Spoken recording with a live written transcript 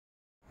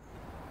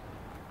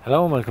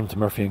Hello and welcome to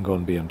Murphy &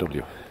 Gunn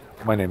BMW.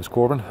 My name is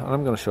Corban and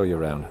I'm going to show you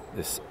around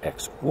this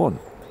X1.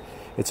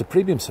 It's a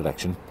premium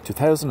selection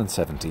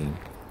 2017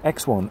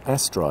 X1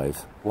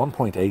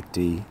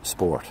 sDrive18d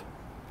Sport.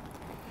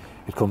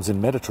 It comes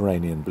in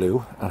Mediterranean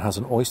blue and has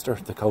an oyster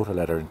Dakota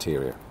leather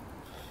interior.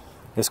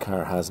 This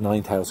car has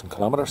 9,000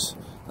 kilometers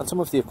and some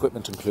of the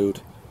equipment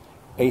include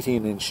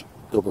 18-inch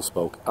double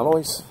spoke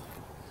alloys,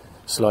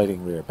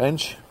 sliding rear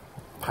bench,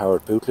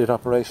 powered boot lid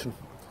operation,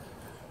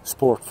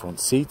 sport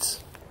front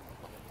seats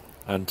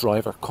and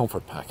driver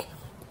comfort pack.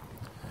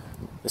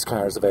 This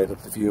car is available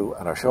to view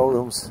at our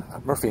showrooms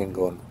at Murphy &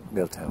 Gunn,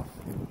 Milltown.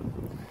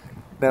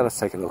 Now let's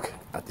take a look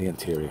at the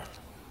interior.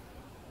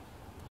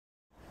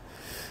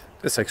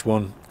 This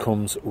X1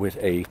 comes with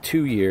a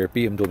 2-year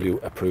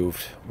BMW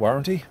approved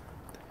warranty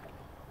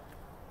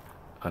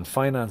and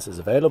finance is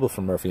available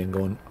from Murphy &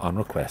 Gunn on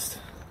request.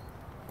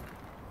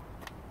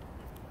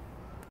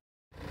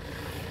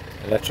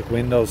 Electric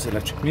windows,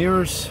 electric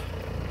mirrors.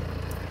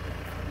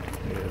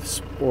 We have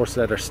sports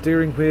leather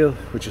steering wheel,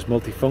 which is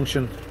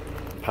multifunction,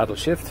 paddle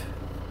shift.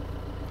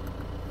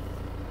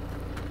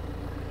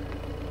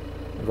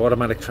 We have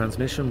automatic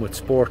transmission with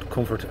sport,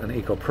 comfort and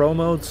eco pro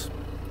modes.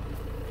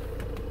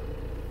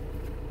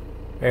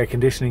 Air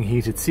conditioning,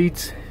 heated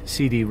seats,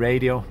 CD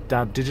radio,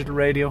 DAB digital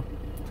radio,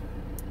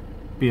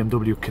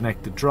 BMW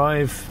connected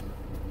drive,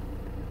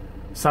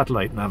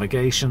 satellite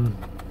navigation,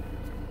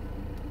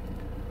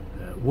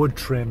 wood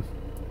trim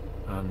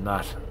and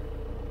that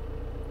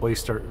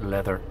oyster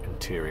leather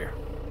interior.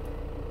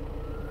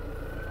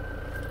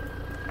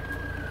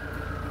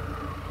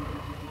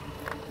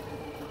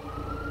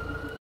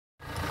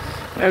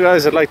 Now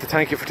guys, I'd like to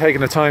thank you for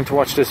taking the time to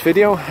watch this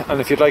video,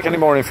 and if you'd like any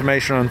more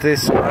information on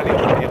this or any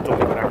other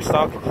BMW in our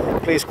stock,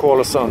 please call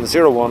us on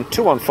 01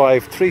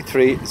 215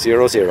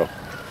 3300.